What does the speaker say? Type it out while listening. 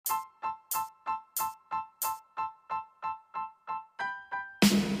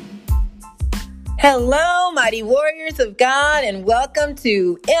Hello, mighty warriors of God, and welcome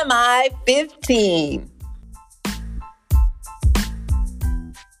to MI 15.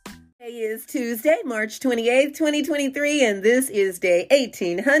 Today is Tuesday, March 28th, 2023, and this is day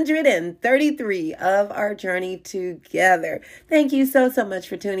 1833 of our journey together. Thank you so much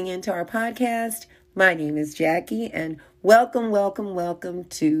for tuning into our podcast. My name is Jackie, and welcome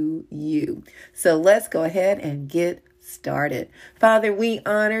to you. So let's go ahead and get started. Father, we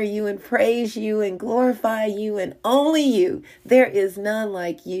honor you and praise you and glorify you and only you. There is none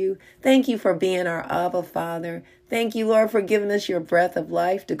like you. Thank you for being our Abba Father. Thank you, Lord, for giving us your breath of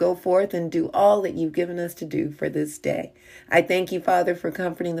life to go forth and do all that you've given us to do for this day. I thank you, Father, for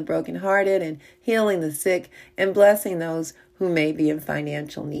comforting the brokenhearted and healing the sick and blessing those who may be in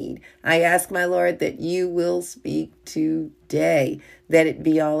financial need. I ask, my Lord, that you will speak today, that it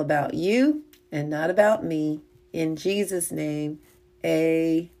be all about you and not about me. In Jesus' name,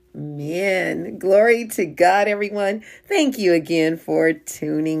 amen. Glory to God, everyone. Thank you again for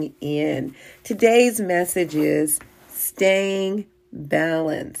tuning in. Today's message is staying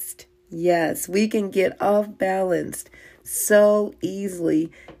balanced. Yes, we can get off balanced so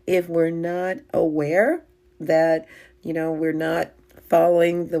easily if we're not aware that, we're not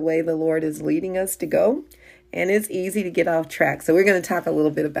following the way the Lord is leading us to go. And it's easy to get off track. So we're going to talk a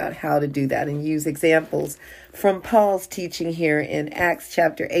little bit about how to do that and use examples from Paul's teaching here in Acts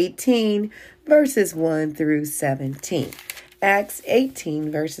chapter 18, verses 1 through 17. Acts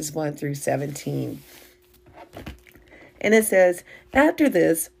 18, verses 1 through 17. And it says, after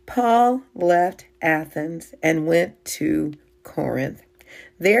this, Paul left Athens and went to Corinth.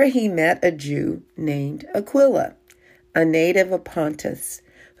 There he met a Jew named Aquila, a native of Pontus,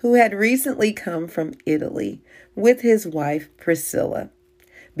 who had recently come from Italy with his wife Priscilla,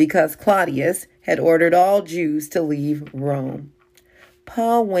 because Claudius had ordered all Jews to leave Rome.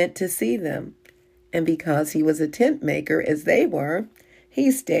 Paul went to see them, and because he was a tent maker as they were,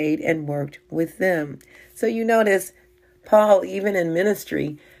 he stayed and worked with them. So you notice Paul, even in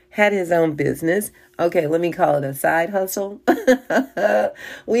ministry, had his own business. Okay, let me call it a side hustle.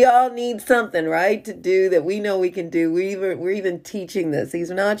 We all need something, right, to do that we know we can do. We're even teaching this. He's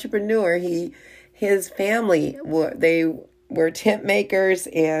an entrepreneur. His family, they were tent makers,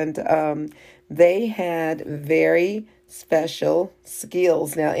 and they had very special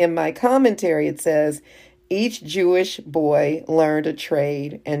skills. Now, in my commentary, it says, each Jewish boy learned a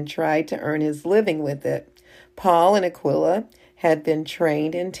trade and tried to earn his living with it. Paul and Aquila had been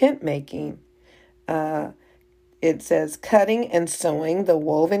trained in tent making. It says cutting and sewing the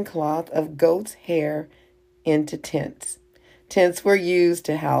woven cloth of goat's hair into tents. Tents were used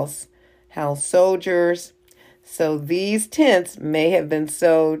to house soldiers. So these tents may have been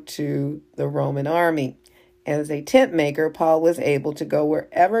sold to the Roman army. As a tent maker, Paul was able to go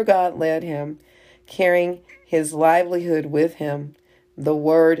wherever God led him, carrying his livelihood with him. The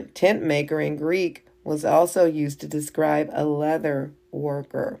word tent maker in Greek was also used to describe a leather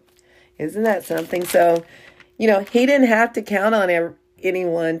worker. Isn't that something? So, he didn't have to count on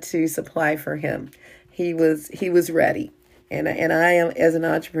anyone to supply for him. He was ready. And I am, as an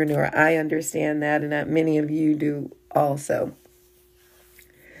entrepreneur, I understand that, and that many of you do also.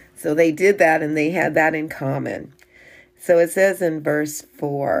 So they did that, and they had that in common. So it says in verse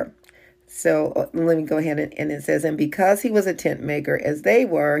 4, so let me go ahead and it says, and because he was a tent maker as they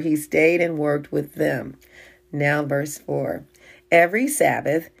were, he stayed and worked with them. Now verse 4, every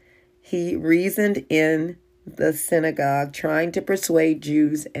Sabbath he reasoned in the synagogue, trying to persuade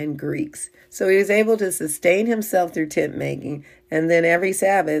Jews and Greeks. So he was able to sustain himself through tent making, and then every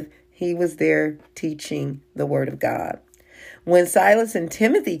Sabbath he was there teaching the word of God. When Silas and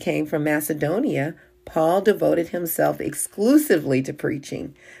Timothy came from Macedonia, Paul devoted himself exclusively to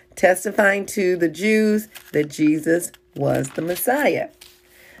preaching, testifying to the Jews that Jesus was the Messiah.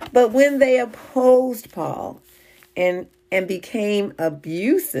 But when they opposed Paul and became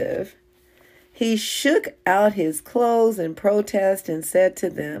abusive, he shook out his clothes in protest and said to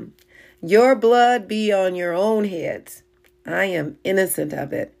them, your blood be on your own heads. I am innocent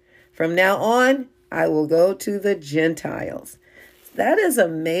of it. From now on, I will go to the Gentiles. That is a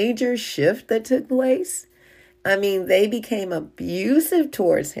major shift that took place. I mean, they became abusive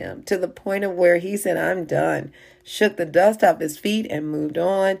towards him to the point of where he said, I'm done. Shook the dust off his feet and moved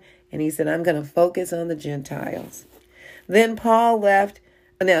on. And he said, I'm going to focus on the Gentiles. Then Paul left.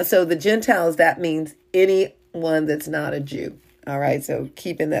 Now, so the Gentiles, that means anyone that's not a Jew. All right, so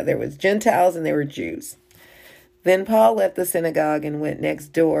keeping that there was Gentiles and there were Jews. Then Paul left the synagogue and went next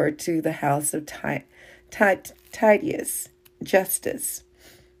door to the house of Titius Justus,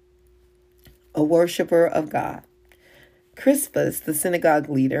 a worshiper of God. Crispus, the synagogue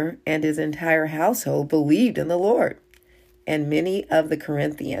leader, and his entire household believed in the Lord. And many of the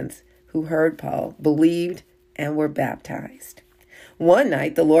Corinthians who heard Paul believed and were baptized. One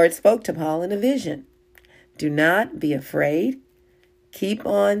night the Lord spoke to Paul in a vision. Do not be afraid. Keep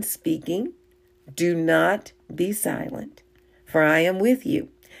on speaking. Do not be silent, for I am with you,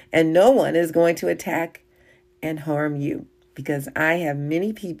 and no one is going to attack and harm you, because I have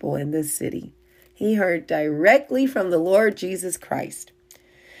many people in this city. He heard directly from the Lord Jesus Christ.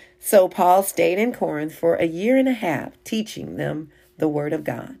 So Paul stayed in Corinth for a year and a half, teaching them the word of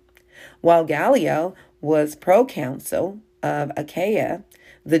God. While Gallio was proconsul of Achaia,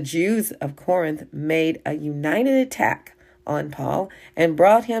 the Jews of Corinth made a united attack on Paul and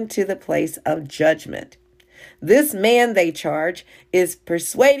brought him to the place of judgment. This man, they charge, is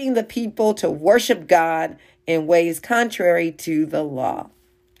persuading the people to worship God in ways contrary to the law.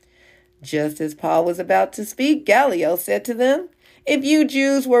 Just as Paul was about to speak, Gallio said to them, if you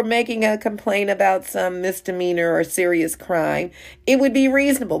Jews were making a complaint about some misdemeanor or serious crime, it would be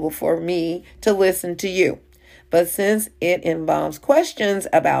reasonable for me to listen to you. But since it involves questions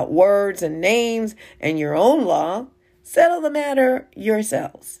about words and names and your own law, settle the matter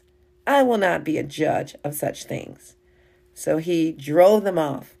yourselves. I will not be a judge of such things. So he drove them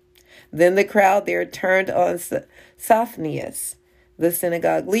off. Then the crowd there turned on Sosthenes, the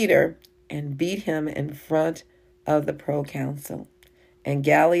synagogue leader, and beat him in front of the proconsul. And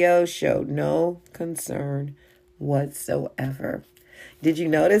Gallio showed no concern whatsoever. Did you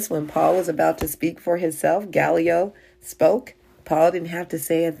notice when Paul was about to speak for himself, Gallio spoke? Paul didn't have to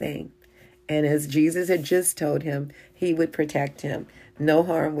say a thing. And as Jesus had just told him, he would protect him. No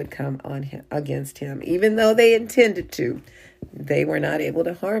harm would come on him against him. Even though they intended to, they were not able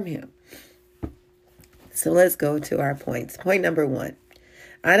to harm him. So let's go to our points. Point number 1.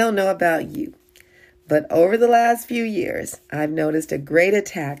 I don't know about you, but over the last few years, I've noticed a great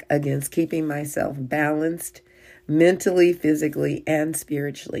attack against keeping myself balanced mentally, physically, and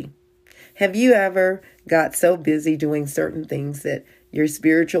spiritually. Have you ever got so busy doing certain things that your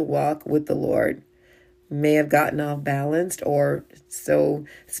spiritual walk with the Lord may have gotten off balanced, or so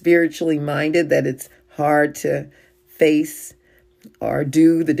spiritually minded that it's hard to face or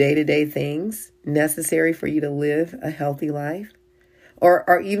do the day-to-day things necessary for you to live a healthy life?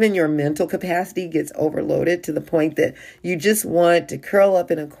 Or even your mental capacity gets overloaded to the point that you just want to curl up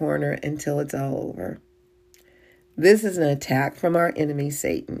in a corner until it's all over. This is an attack from our enemy,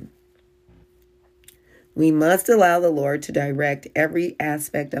 Satan. We must allow the Lord to direct every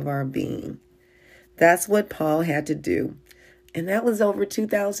aspect of our being. That's what Paul had to do. And that was over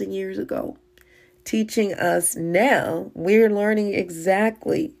 2,000 years ago. Teaching us now, we're learning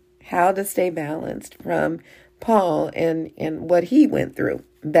exactly how to stay balanced from Paul and what he went through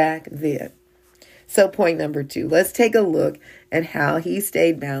back then. So point number 2, let's take a look at how he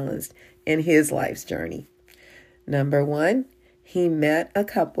stayed balanced in his life's journey. Number 1, he met a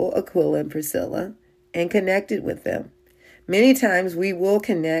couple, Aquila and Priscilla, and connected with them. Many times we will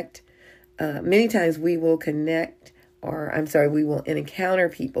encounter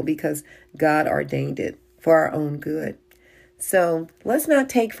people because God ordained it for our own good. So let's not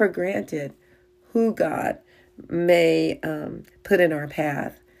take for granted who God may put in our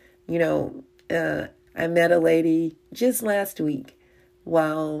path. I met a lady just last week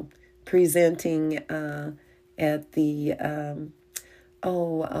while presenting at the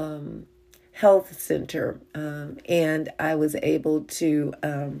health center, and I was able to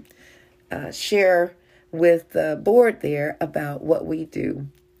share with the board there about what we do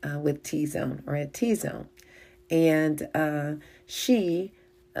with T-Zone or at T-Zone. And she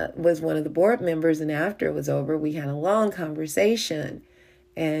was one of the board members, and after it was over, we had a long conversation,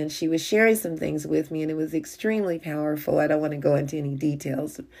 and she was sharing some things with me, and it was extremely powerful. I don't want to go into any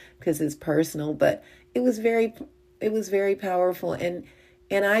details because it's personal, but it was very powerful, and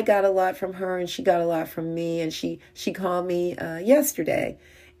I got a lot from her, and she got a lot from me, and she called me yesterday,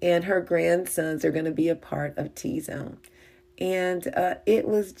 and her grandsons are going to be a part of T-Zone, and it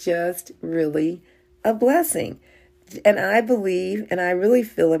was just really a blessing. And I believe, and I really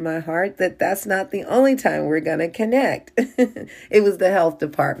feel in my heart that that's not the only time we're going to connect. It was the health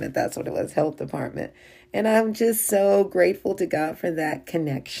department. That's what it was, health department. And I'm just so grateful to God for that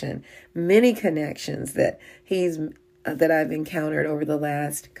connection. Many connections that I've encountered over the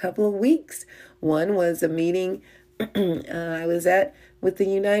last couple of weeks. One was a meeting I was at with the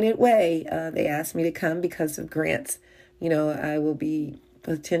United Way. They asked me to come because of grants. I will be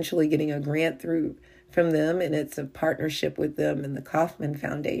potentially getting a grant from them, and it's a partnership with them and the Kauffman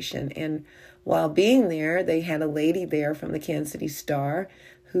Foundation. And while being there, they had a lady there from the Kansas City Star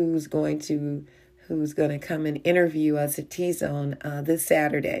who who's going to come and interview us at T-Zone this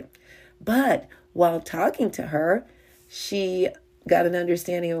Saturday. But while talking to her, she got an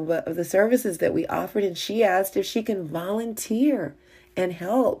understanding of the services that we offered, and she asked if she can volunteer and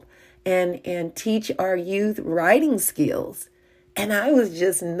help and teach our youth writing skills. And I was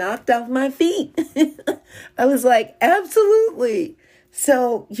just knocked off my feet. I was like, absolutely.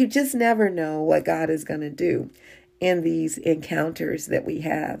 So you just never know what God is going to do in these encounters that we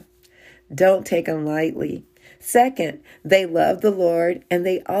have. Don't take them lightly. Second, they love the Lord, and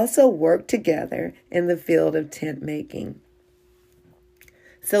they also work together in the field of tent making.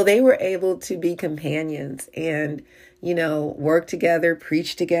 So they were able to be companions and, work together,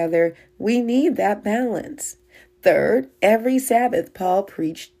 preach together. We need that balance. Third, every Sabbath, Paul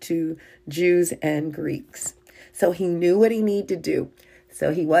preached to Jews and Greeks. So he knew what he needed to do.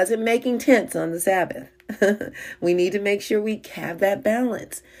 So he wasn't making tents on the Sabbath. We need to make sure we have that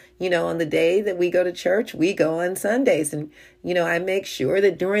balance. On the day that we go to church, we go on Sundays. And, I make sure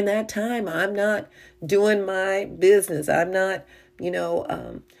that during that time, I'm not doing my business. I'm not,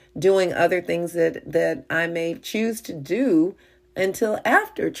 doing other things that I may choose to do until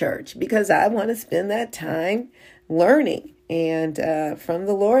after church, because I want to spend that time learning and from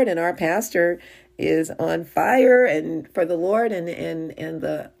the Lord. And our pastor is on fire and for the Lord, and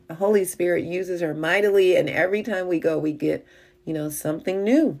the Holy Spirit uses her mightily. And every time we go, we get, something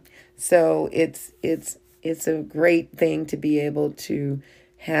new. So it's a great thing to be able to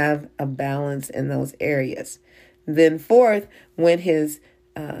have a balance in those areas. Then fourth, when his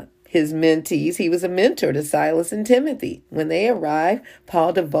mentees, he was a mentor to Silas and Timothy. When they arrived,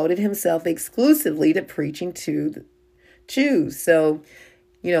 Paul devoted himself exclusively to preaching to the Jews. So,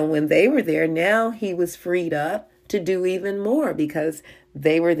 when they were there, now he was freed up to do even more because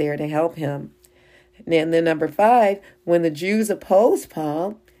they were there to help him. And then number 5, when the Jews opposed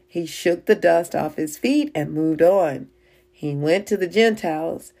Paul, he shook the dust off his feet and moved on. He went to the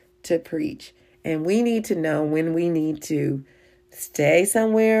Gentiles to preach. And we need to know when we need to stay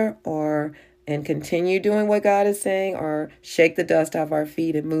somewhere and continue doing what God is saying, or shake the dust off our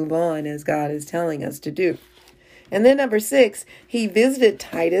feet and move on as God is telling us to do. And then number 6, he visited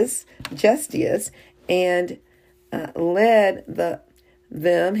Titus Justius and led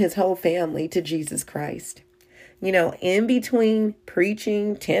his whole family to Jesus Christ. In between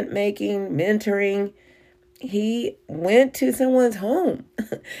preaching, tent making, mentoring, he went to someone's home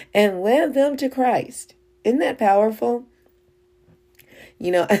and led them to Christ. Isn't that powerful?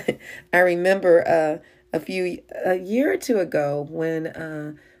 I remember a year or two ago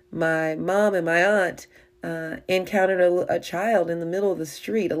when my mom and my aunt encountered a child in the middle of the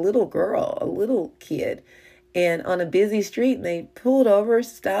street, a little girl, a little kid, and on a busy street, and they pulled over,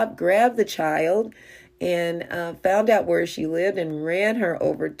 stopped, grabbed the child, and found out where she lived and ran her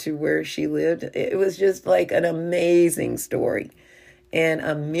over to where she lived. It was just like an amazing story and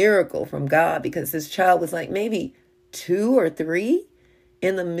a miracle from God, because this child was like maybe 2 or 3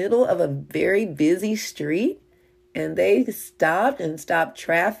 in the middle of a very busy street. And they stopped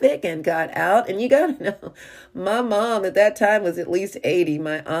traffic and got out. And you got to know, my mom at that time was at least 80,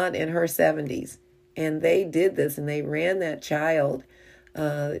 my aunt in her 70s. And they did this, and they ran that child.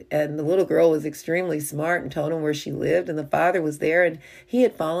 And the little girl was extremely smart and told him where she lived. And the father was there, and he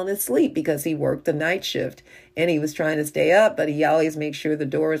had fallen asleep because he worked the night shift. And he was trying to stay up, but he always makes sure the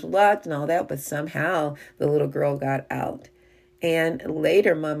doors were locked and all that. But somehow the little girl got out. And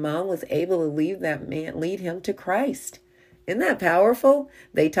later, my mom was able to lead him to Christ. Isn't that powerful?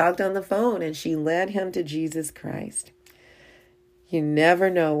 They talked on the phone, and she led him to Jesus Christ. You never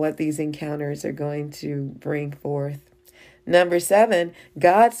know what these encounters are going to bring forth. Number 7,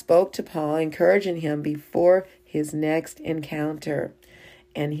 God spoke to Paul, encouraging him before his next encounter.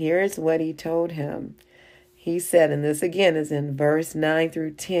 And here's what he told him. He said, and this again is in verse 9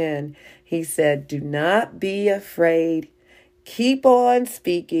 through 10, he said, "Do not be afraid. Keep on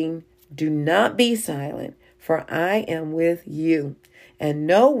speaking. Do not be silent, for I am with you, and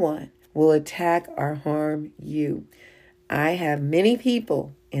no one will attack or harm you. I have many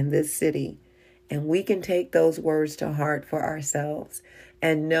people in this city." And we can take those words to heart for ourselves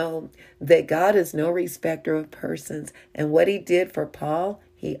and know that God is no respecter of persons. And what he did for Paul,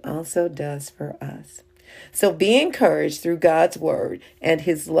 he also does for us. So be encouraged through God's word and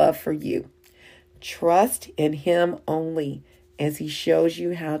his love for you. Trust in him only as he shows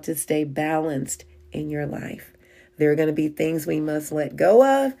you how to stay balanced in your life. There are going to be things we must let go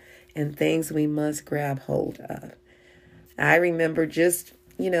of and things we must grab hold of. I remember just,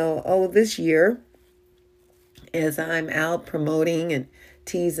 this year, as I'm out promoting and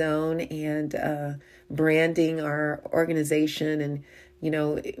T-Zone and branding our organization and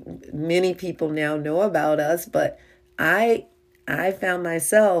Many people now know about us, but I found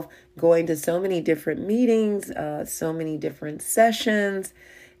myself going to so many different meetings, so many different sessions,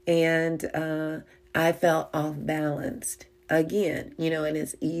 and I felt off balanced again, and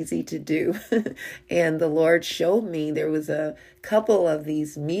it's easy to do. And the Lord showed me there was a couple of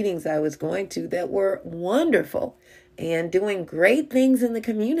these meetings I was going to that were wonderful and doing great things in the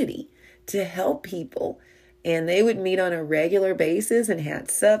community to help people. And they would meet on a regular basis and had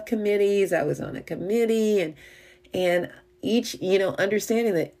subcommittees. I was on a committee, and each,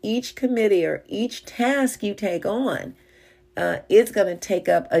 understanding that each committee or each task you take on, it's going to take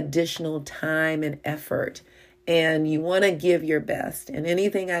up additional time and effort. And you want to give your best. And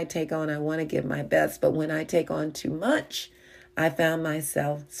anything I take on, I want to give my best. But when I take on too much, I found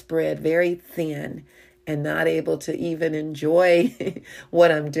myself spread very thin and not able to even enjoy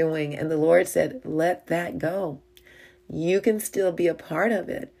what I'm doing. And the Lord said, let that go. You can still be a part of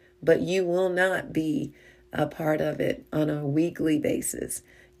it, but you will not be a part of it on a weekly basis.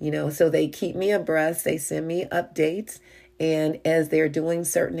 So they keep me abreast. They send me updates. And as they're doing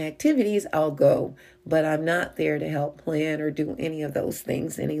certain activities, I'll go. But I'm not there to help plan or do any of those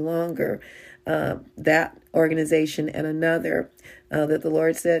things any longer. That organization and another that the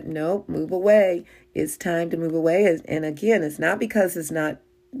Lord said, no, move away. It's time to move away. And again, it's not because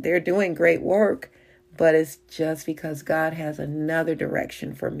they're doing great work, but it's just because God has another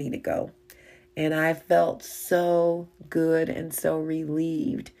direction for me to go. And I felt so good and so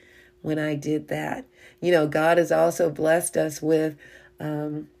relieved when I did that. God has also blessed us with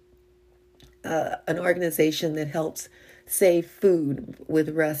an organization that helps save food with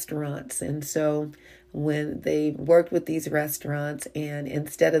restaurants. And so when they worked with these restaurants, and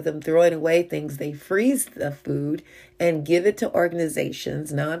instead of them throwing away things, they freeze the food and give it to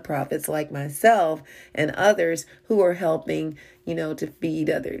organizations, nonprofits like myself and others who are helping, to feed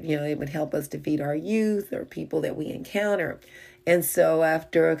it would help us to feed our youth or people that we encounter. And so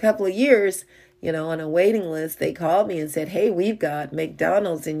after a couple of years, on a waiting list, they called me and said, hey, we've got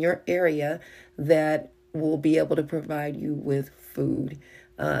McDonald's in your area that will be able to provide you with food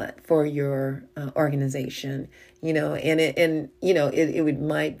for your organization, it would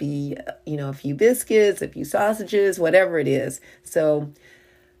might be, a few biscuits, a few sausages, whatever it is. So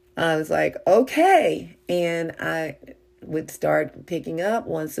I was like, okay. And I would start picking up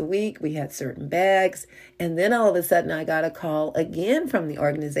once a week. We had certain bags. And then all of a sudden I got a call again from the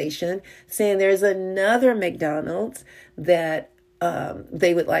organization saying there's another McDonald's that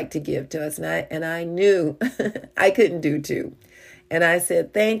they would like to give to us. And I knew I couldn't do two. And I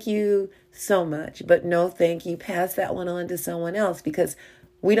said, thank you so much, but no, thank you. Pass that one on to someone else because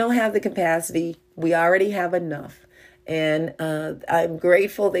we don't have the capacity. We already have enough. And I'm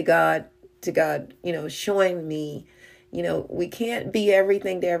grateful to God, showing me, we can't be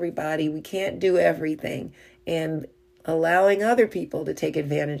everything to everybody. We can't do everything. And allowing other people to take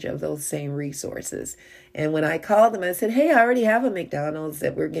advantage of those same resources. And when I called them, I said, hey, I already have a McDonald's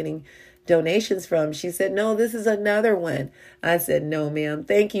that we're getting donations from. She said, no, this is another one. I said, no, ma'am.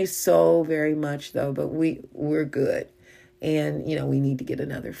 Thank you so very much, though, but we're good. And, we need to get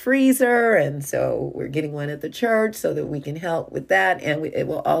another freezer. And so we're getting one at the church so that we can help with that. And it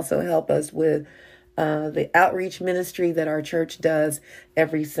will also help us with the outreach ministry that our church does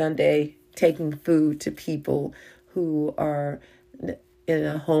every Sunday, taking food to people who are in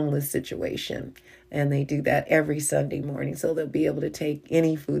a homeless situation. And they do that every Sunday morning. So they'll be able to take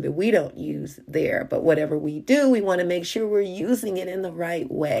any food that we don't use there. But whatever we do, we want to make sure we're using it in the right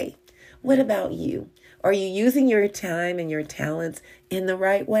way. What about you? Are you using your time and your talents in the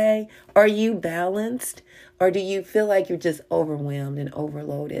right way? Are you balanced? Or do you feel like you're just overwhelmed and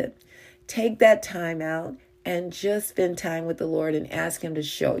overloaded? Take that time out and just spend time with the Lord and ask Him to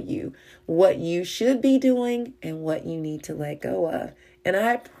show you what you should be doing and what you need to let go of. And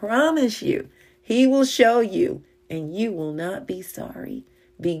I promise you, He will show you and you will not be sorry.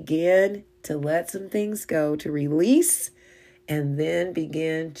 Begin to let some things go, to release, and then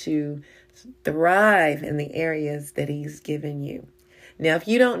begin to thrive in the areas that He's given you. Now, if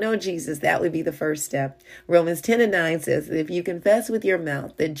you don't know Jesus, that would be the first step. Romans 10:9 says, if you confess with your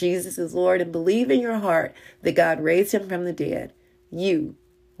mouth that Jesus is Lord and believe in your heart that God raised Him from the dead, you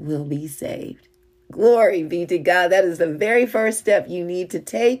will be saved. Glory be to God. That is the very first step you need to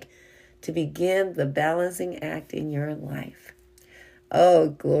take to begin the balancing act in your life. Oh,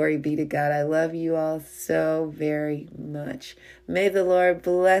 glory be to God. I love you all so very much. May the Lord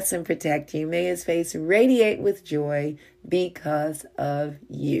bless and protect you. May His face radiate with joy because of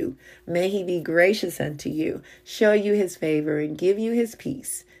you. May He be gracious unto you, show you His favor, and give you His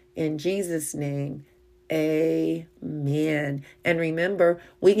peace. In Jesus' name, Amen. And remember,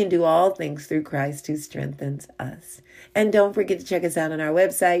 we can do all things through Christ who strengthens us. And don't forget to check us out on our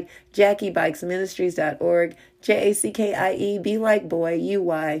website, JackieBikesMinistries.org, JACKIE, be like boy,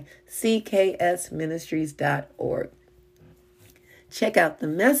 UY, CKSMinistries.org. Check out the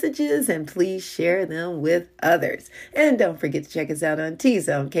messages and please share them with others. And don't forget to check us out on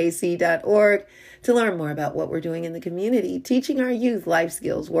tzonekc.org to learn more about what we're doing in the community, teaching our youth life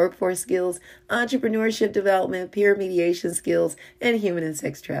skills, workforce skills, entrepreneurship development, peer mediation skills, and human and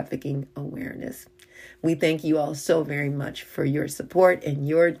sex trafficking awareness. We thank you all so very much for your support and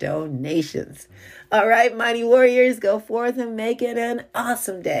your donations. All right, mighty warriors, go forth and make it an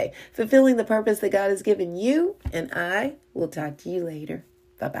awesome day, fulfilling the purpose that God has given you, and I will talk to you later.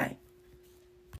 Bye-bye.